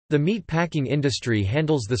The meat packing industry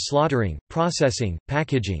handles the slaughtering, processing,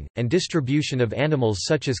 packaging, and distribution of animals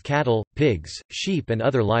such as cattle, pigs, sheep and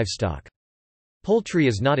other livestock. Poultry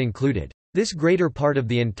is not included. This greater part of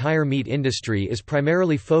the entire meat industry is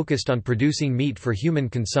primarily focused on producing meat for human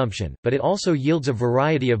consumption, but it also yields a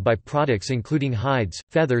variety of byproducts including hides,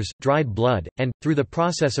 feathers, dried blood, and, through the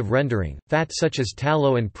process of rendering, fat such as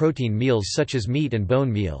tallow and protein meals such as meat and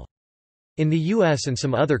bone meal. In the U.S. and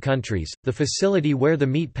some other countries, the facility where the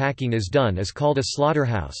meat packing is done is called a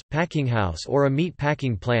slaughterhouse, packing house or a meat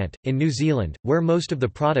packing plant. In New Zealand, where most of the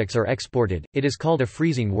products are exported, it is called a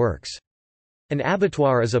freezing works. An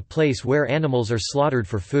abattoir is a place where animals are slaughtered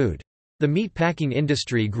for food. The meat packing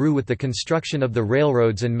industry grew with the construction of the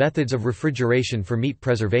railroads and methods of refrigeration for meat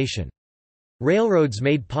preservation. Railroads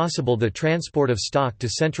made possible the transport of stock to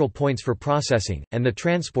central points for processing, and the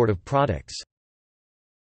transport of products.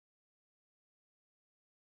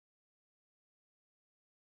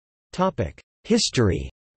 History.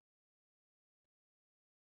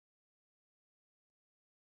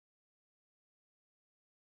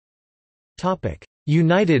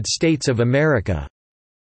 United States of America.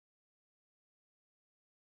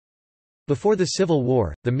 Before the Civil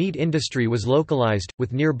War, the meat industry was localized,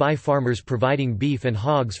 with nearby farmers providing beef and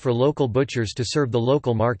hogs for local butchers to serve the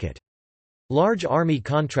local market. Large army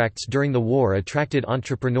contracts during the war attracted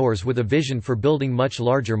entrepreneurs with a vision for building much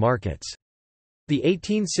larger markets. The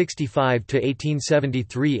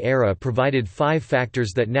 1865–1873 era provided 5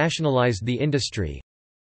 factors that nationalized the industry.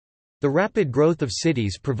 The rapid growth of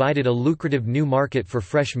cities provided a lucrative new market for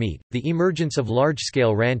fresh meat, the emergence of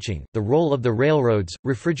large-scale ranching, the role of the railroads,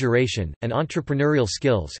 refrigeration, and entrepreneurial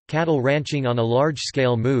skills. Cattle ranching on a large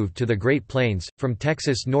scale moved to the Great Plains. From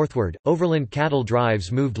Texas northward, overland cattle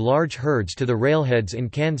drives moved large herds to the railheads in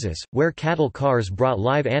Kansas, where cattle cars brought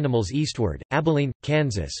live animals eastward. Abilene,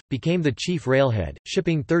 Kansas, became the chief railhead,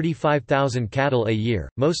 shipping 35,000 cattle a year,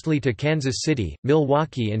 mostly to Kansas City,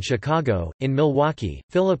 Milwaukee, and Chicago. In Milwaukee,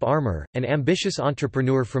 Philip Armour, an ambitious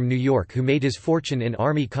entrepreneur from New York who made his fortune in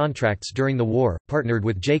Army contracts during the war, partnered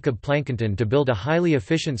with Jacob Plankinton to build a highly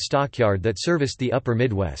efficient stockyard that serviced the upper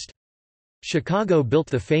Midwest. Chicago built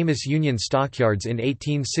the famous Union Stockyards in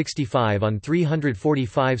 1865 on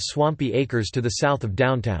 345 swampy acres to the south of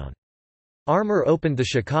downtown. Armour opened the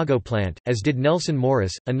Chicago plant, as did Nelson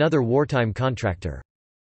Morris, another wartime contractor.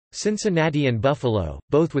 Cincinnati and Buffalo,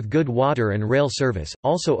 both with good water and rail service,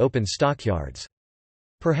 also opened stockyards.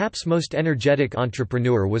 Perhaps most energetic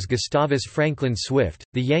entrepreneur was Gustavus Franklin Swift,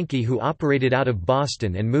 the Yankee who operated out of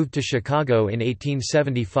Boston and moved to Chicago in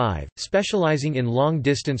 1875, specializing in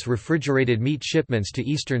long-distance refrigerated meat shipments to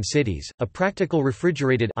eastern cities. A practical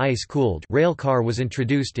refrigerated ice-cooled rail car was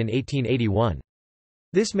introduced in 1881.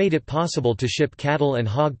 This made it possible to ship cattle and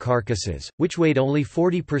hog carcasses, which weighed only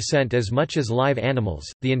 40% as much as live animals.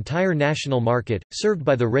 The entire national market, served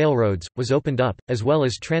by the railroads, was opened up, as well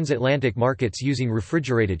as transatlantic markets using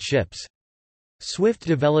refrigerated ships. Swift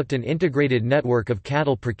developed an integrated network of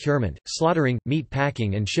cattle procurement, slaughtering, meat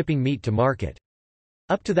packing, and shipping meat to market.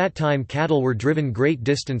 Up to that time, cattle were driven great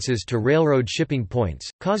distances to railroad shipping points,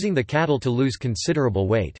 causing the cattle to lose considerable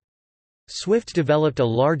weight. Swift developed a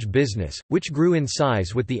large business, which grew in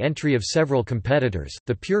size with the entry of several competitors.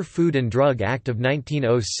 The Pure Food and Drug Act of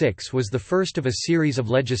 1906 was the first of a series of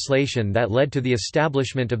legislation that led to the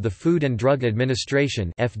establishment of the Food and Drug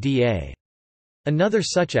Administration (FDA). Another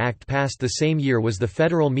such act passed the same year was the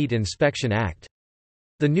Federal Meat Inspection Act.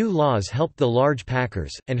 The new laws helped the large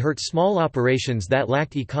packers, and hurt small operations that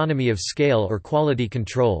lacked economy of scale or quality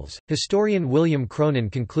controls. Historian William Cronin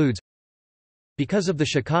concludes, because of the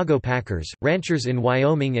Chicago packers, ranchers in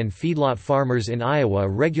Wyoming and feedlot farmers in Iowa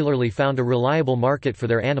regularly found a reliable market for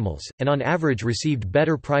their animals, and on average received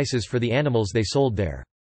better prices for the animals they sold there.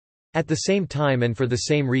 At the same time and for the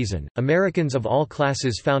same reason, Americans of all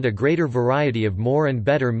classes found a greater variety of more and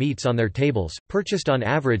better meats on their tables, purchased on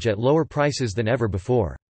average at lower prices than ever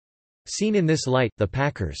before. Seen in this light, the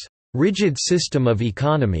packers' rigid system of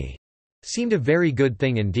economy seemed a very good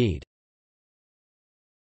thing indeed.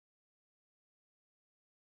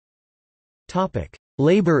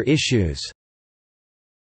 Labor issues.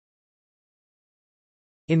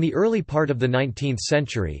 In the early part of the 19th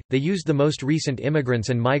century, they used the most recent immigrants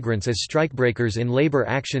and migrants as strikebreakers in labor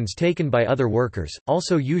actions taken by other workers,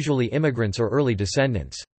 also usually immigrants or early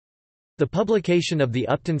descendants. The publication of the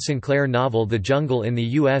Upton Sinclair novel The Jungle in the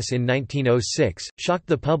U.S. in 1906, shocked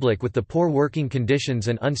the public with the poor working conditions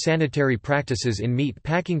and unsanitary practices in meat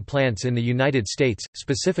packing plants in the United States,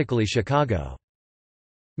 specifically Chicago.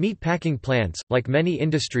 Meat packing plants, like many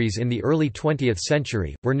industries in the early 20th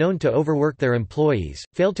century, were known to overwork their employees,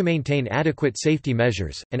 failed to maintain adequate safety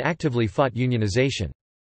measures, and actively fought unionization.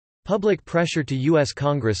 Public pressure to U.S.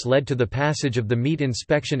 Congress led to the passage of the Meat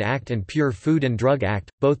Inspection Act and Pure Food and Drug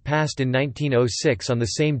Act, both passed in 1906 on the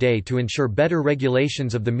same day to ensure better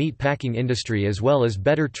regulations of the meat packing industry as well as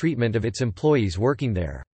better treatment of its employees working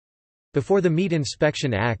there. Before the Meat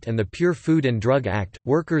Inspection Act and the Pure Food and Drug Act,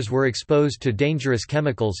 workers were exposed to dangerous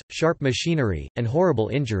chemicals, sharp machinery, and horrible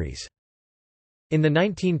injuries. In the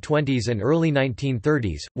 1920s and early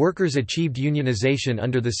 1930s, workers achieved unionization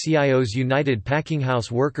under the CIO's United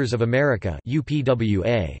Packinghouse Workers of America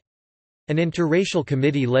 (UPWA). An interracial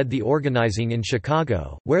committee led the organizing in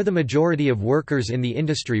Chicago, where the majority of workers in the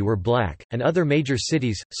industry were black, and other major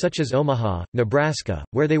cities, such as Omaha, Nebraska,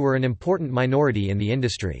 where they were an important minority in the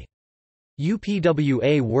industry.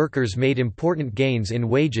 UPWA workers made important gains in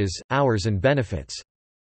wages, hours and benefits.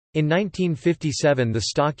 In 1957 the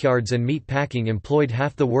stockyards and meat packing employed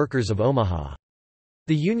half the workers of Omaha.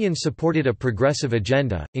 The union supported a progressive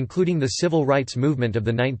agenda, including the civil rights movement of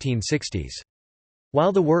the 1960s.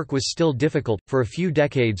 While the work was still difficult, for a few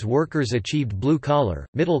decades workers achieved blue-collar,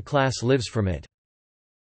 middle-class lives from it.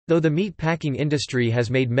 Though the meat packing industry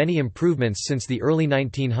has made many improvements since the early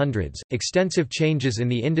 1900s, extensive changes in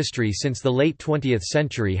the industry since the late 20th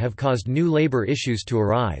century have caused new labor issues to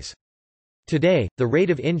arise. Today, the rate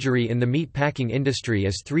of injury in the meat packing industry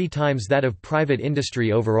is 3 times that of private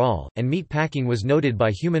industry overall, and meat packing was noted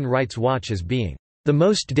by Human Rights Watch as being the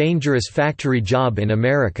most dangerous factory job in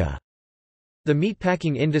America. The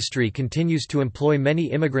meatpacking industry continues to employ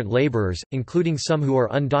many immigrant laborers, including some who are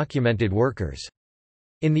undocumented workers.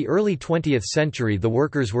 In the early 20th century the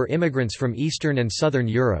workers were immigrants from Eastern and Southern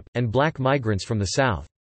Europe, and black migrants from the South.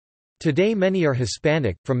 Today many are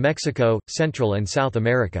Hispanic, from Mexico, Central and South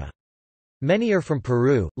America. Many are from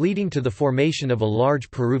Peru, leading to the formation of a large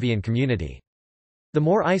Peruvian community. The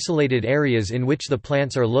more isolated areas in which the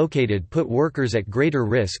plants are located put workers at greater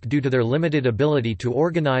risk due to their limited ability to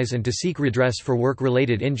organize and to seek redress for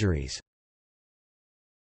work-related injuries.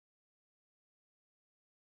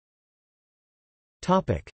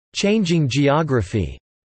 Changing geography.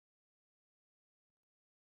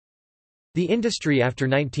 The industry after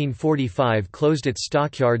 1945 closed its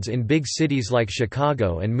stockyards in big cities like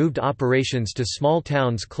Chicago and moved operations to small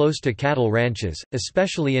towns close to cattle ranches,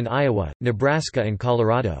 especially in Iowa, Nebraska and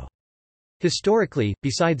Colorado. Historically,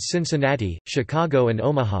 besides Cincinnati, Chicago and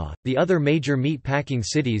Omaha, the other major meat packing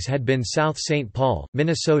cities had been South St. Paul,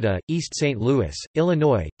 Minnesota, East St. Louis,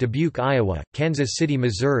 Illinois, Dubuque, Iowa, Kansas City,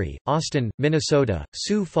 Missouri, Austin, Minnesota,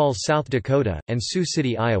 Sioux Falls, South Dakota, and Sioux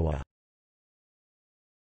City, Iowa.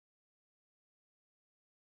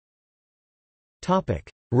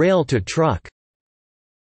 Rail to truck.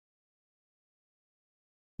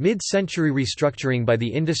 Mid-century restructuring by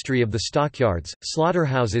the industry of the stockyards,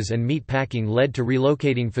 slaughterhouses and meat packing led to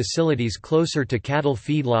relocating facilities closer to cattle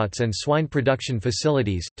feedlots and swine production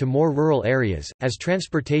facilities, to more rural areas, as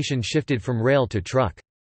transportation shifted from rail to truck.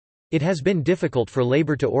 It has been difficult for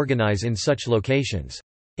labor to organize in such locations.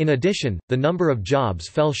 In addition, the number of jobs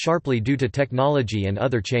fell sharply due to technology and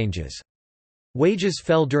other changes. Wages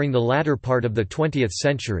fell during the latter part of the 20th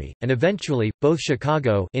century, and eventually, both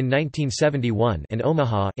Chicago in 1971 and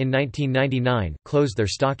Omaha in 1999 closed their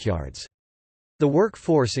stockyards. The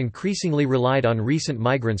workforce increasingly relied on recent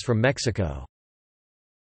migrants from Mexico.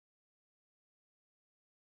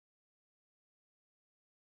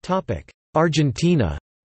 Argentina.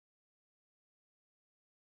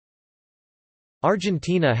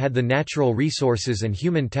 Argentina had the natural resources and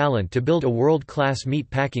human talent to build a world-class meat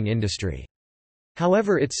packing industry.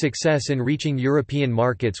 However, its success in reaching European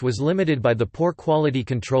markets was limited by the poor quality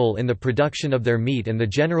control in the production of their meat and the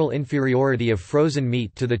general inferiority of frozen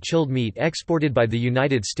meat to the chilled meat exported by the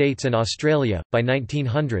United States and Australia. By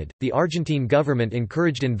 1900, the Argentine government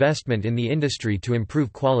encouraged investment in the industry to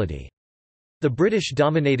improve quality. The British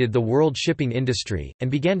dominated the world shipping industry,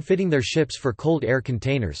 and began fitting their ships for cold air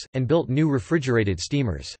containers, and built new refrigerated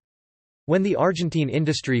steamers. When the Argentine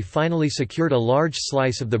industry finally secured a large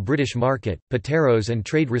slice of the British market, pateros and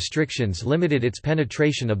trade restrictions limited its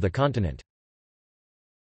penetration of the continent.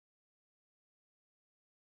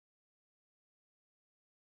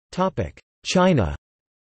 China.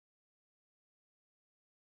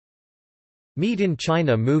 Meat in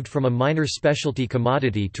China moved from a minor specialty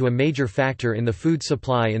commodity to a major factor in the food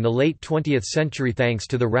supply in the late 20th century thanks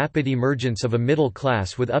to the rapid emergence of a middle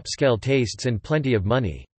class with upscale tastes and plenty of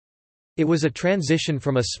money. It was a transition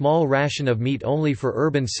from a small ration of meat only for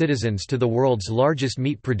urban citizens to the world's largest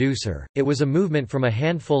meat producer. It was a movement from a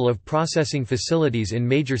handful of processing facilities in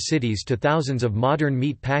major cities to thousands of modern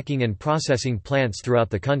meat packing and processing plants throughout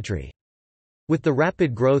the country. With the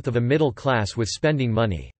rapid growth of a middle class with spending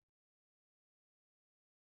money.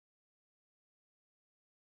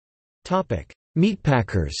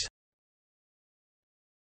 Meatpackers.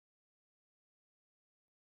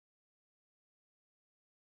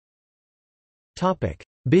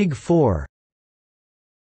 Big Four.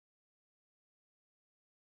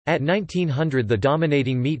 At 1900 the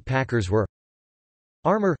dominating meat packers were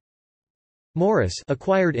Armour, Morris,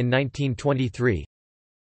 acquired in 1923,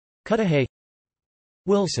 Cudahy,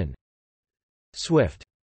 Wilson, Swift.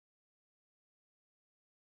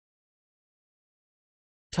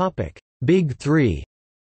 Big Three.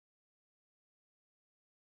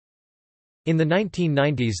 In the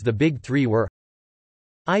 1990s the Big Three were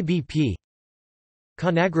IBP,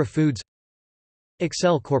 Conagra Foods,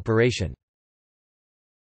 Excel Corporation.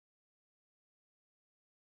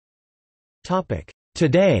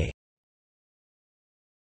 Today.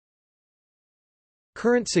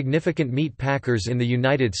 Current significant meat packers in the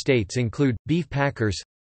United States include, Beef Packers,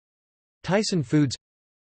 Tyson Foods,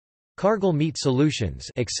 Cargill Meat Solutions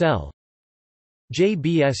Excel,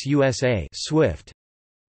 JBS USA Swift,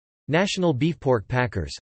 National Beef Pork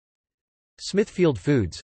Packers, Smithfield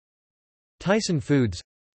Foods, Tyson Foods,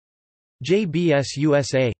 JBS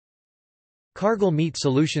USA, Cargill Meat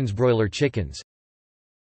Solutions Broiler Chickens,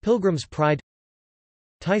 Pilgrim's Pride,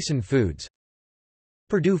 Tyson Foods,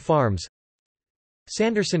 Purdue Farms,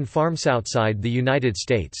 Sanderson Farms. Outside the United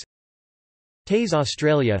States, Tays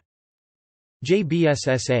Australia,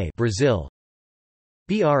 JBSSA Brazil,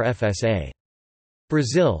 BRFSA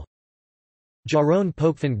Brazil, Jarone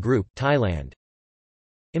Pokphand Group Thailand,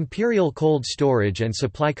 Imperial Cold Storage and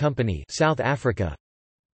Supply Company South Africa,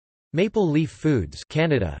 Maple Leaf Foods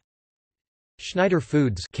Canada, Schneider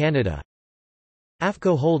Foods Canada,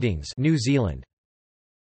 AFCO Holdings New Zealand.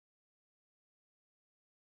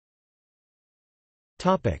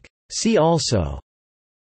 See also: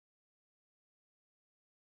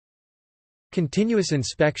 Continuous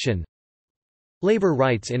inspection, Labor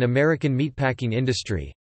rights in American meatpacking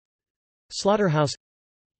industry, Slaughterhouse,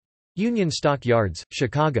 Union Stock Yards,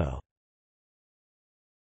 Chicago.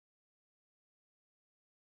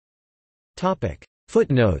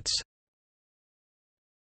 Footnotes.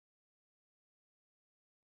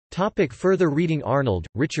 Further reading: Arnold,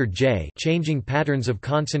 Richard J. Changing Patterns of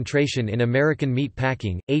Concentration in American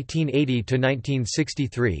Meatpacking,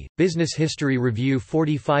 1880–1963, Business History Review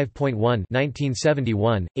 45.1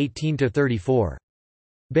 1971, 18–34.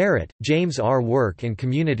 Barrett, James R. Work and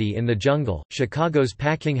Community in the Jungle, Chicago's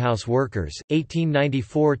Packinghouse Workers,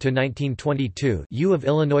 1894–1922 U of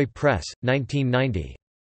Illinois Press, 1990.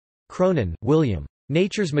 Cronin, William.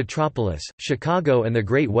 Nature's Metropolis, Chicago and the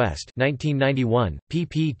Great West, 1991,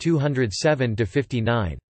 pp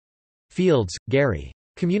 207–59. Fields, Gary.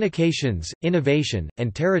 Communications, Innovation,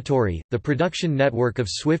 and Territory, The Production Network of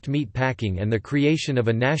Swift Meat Packing and the Creation of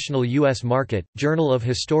a National U.S. Market, Journal of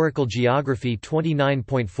Historical Geography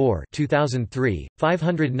 29.4 2003,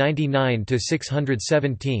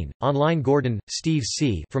 599–617, online. Gordon, Steve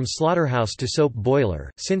C. From Slaughterhouse to Soap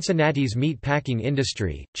Boiler, Cincinnati's Meat Packing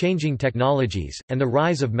Industry, Changing Technologies, and the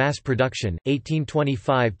Rise of Mass Production,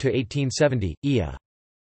 1825–1870, IA.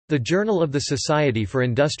 The Journal of the Society for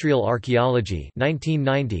Industrial Archaeology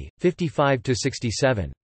 1990,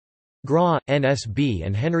 55–67. Graw, N.S.B.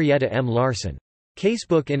 and Henrietta M. Larson.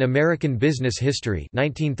 Casebook in American Business History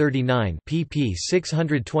 1939, pp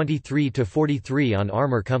 623–43 on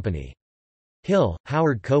Armour Company. Hill,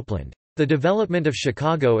 Howard Copeland. The Development of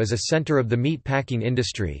Chicago as a Center of the Meat Packing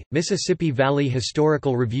Industry, Mississippi Valley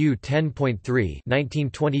Historical Review 10.3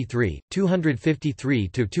 1923,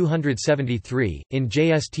 253–273, in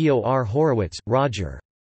JSTOR. Horowitz, Roger.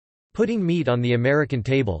 Putting Meat on the American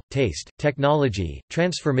Table, Taste, Technology,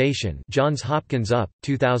 Transformation Johns Hopkins UP,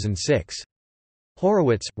 2006.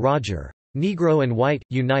 Horowitz, Roger. Negro and White,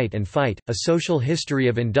 Unite and Fight, A Social History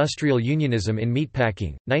of Industrial Unionism in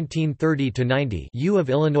Meatpacking, 1930–90 U of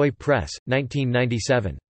Illinois Press,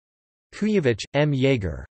 1997. Kuyevich, M.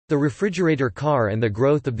 Yeager. The Refrigerator Car and the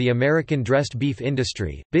Growth of the American Dressed Beef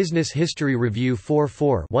Industry, Business History Review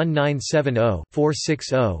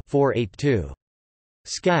 44-1970-460-482.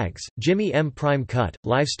 Skaggs, Jimmy M. Prime Cut,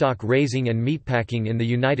 Livestock Raising and Meatpacking in the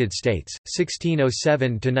United States,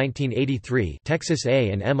 1607–1983 Texas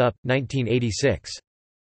A&M UP, 1986.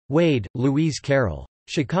 Wade, Louise Carroll.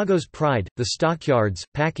 Chicago's Pride, The Stockyards,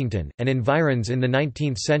 Packington, and Environs in the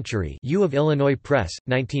 19th Century U of Illinois Press,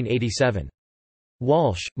 1987.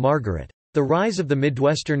 Walsh, Margaret. The Rise of the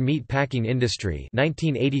Midwestern Meat Packing Industry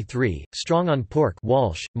 1983, Strong on Pork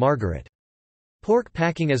Walsh, Margaret. Pork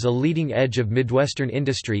Packing as a Leading Edge of Midwestern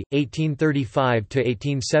Industry,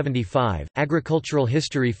 1835–1875, Agricultural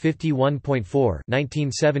History 51.4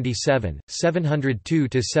 1977,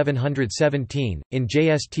 702–717, in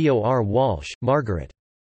JSTOR. Walsh, Margaret.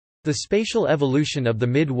 The Spatial Evolution of the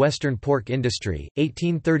Mid-Western Pork Industry,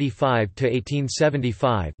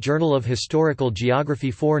 1835–1875 Journal of Historical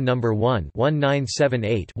Geography 4 No. 1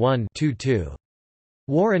 1978-1-22.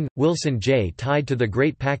 Warren, Wilson J. Tied to the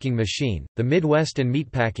Great Packing Machine, The Midwest and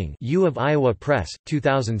Meatpacking U of Iowa Press,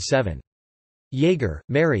 2007. Yeager,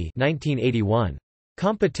 Mary 1981.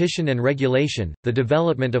 Competition and Regulation, The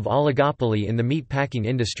Development of Oligopoly in the Meatpacking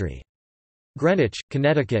Industry. Greenwich,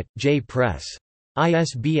 Connecticut, J. Press.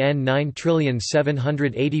 ISBN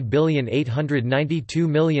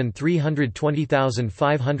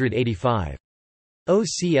 9780892320585.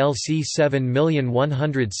 OCLC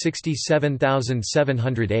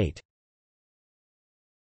 7167708.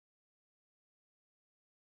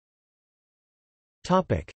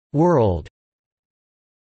 World.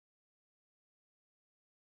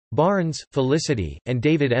 Barnes, Felicity, and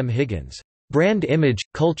David M. Higgins. Brand Image,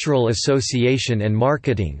 Cultural Association and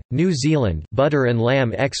Marketing, New Zealand Butter and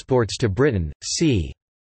Lamb Exports to Britain, c.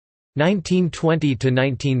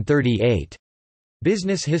 1920–1938.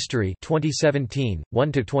 Business History 2017,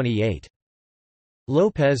 1–28.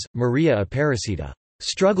 Lopez, Maria Aparecida.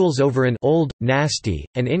 Struggles over an old, nasty,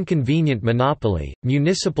 and inconvenient monopoly,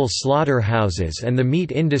 municipal slaughterhouses and the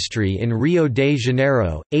meat industry in Rio de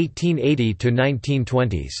Janeiro,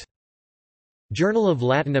 1880–1920s. Journal of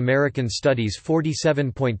Latin American Studies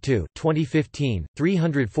 47.2 2015,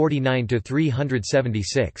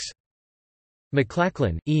 349–376.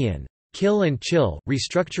 McLachlan, Ian. Kill and Chill,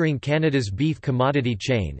 Restructuring Canada's Beef Commodity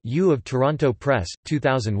Chain U of Toronto Press,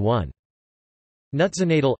 2001.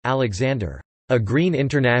 Nutzenadel, Alexander. A Green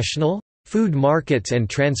International? Food Markets and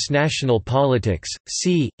Transnational Politics,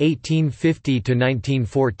 c.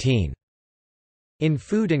 1850–1914. In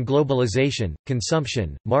Food and Globalization,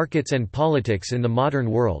 Consumption, Markets and Politics in the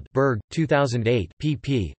Modern World Berg, 2008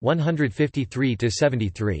 pp.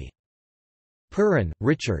 153–73. Purin,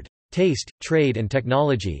 Richard. Taste, Trade and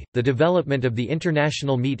Technology, The Development of the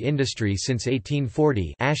International Meat Industry Since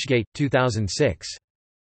 1840 Ashgate, 2006.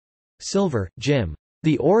 Silver, Jim.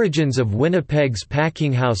 The Origins of Winnipeg's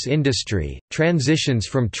Packinghouse Industry, Transitions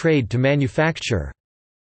from Trade to Manufacture.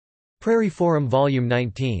 Prairie Forum Volume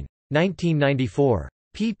 19. 1994.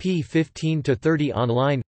 pp 15–30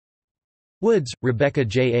 online. Woods, Rebecca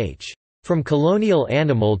J. H. From Colonial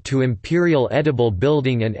Animal to Imperial Edible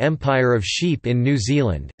Building and Empire of Sheep in New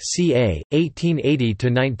Zealand, ca.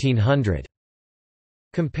 1880–1900.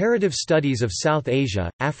 Comparative Studies of South Asia,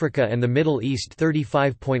 Africa and the Middle East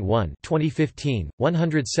 35.1 2015,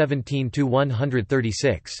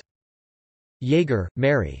 117–136. Yeager,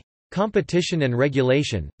 Mary. Competition and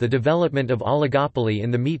Regulation, The Development of Oligopoly in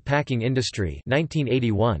the Meat Packing Industry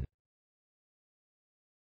 1981.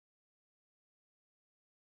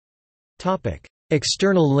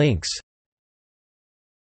 External links.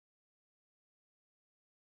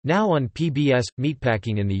 Now on PBS,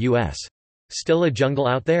 Meatpacking in the U.S. Still a jungle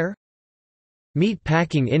out there?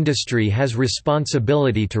 Meatpacking industry has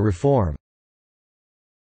responsibility to reform.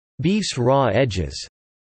 Beef's raw edges.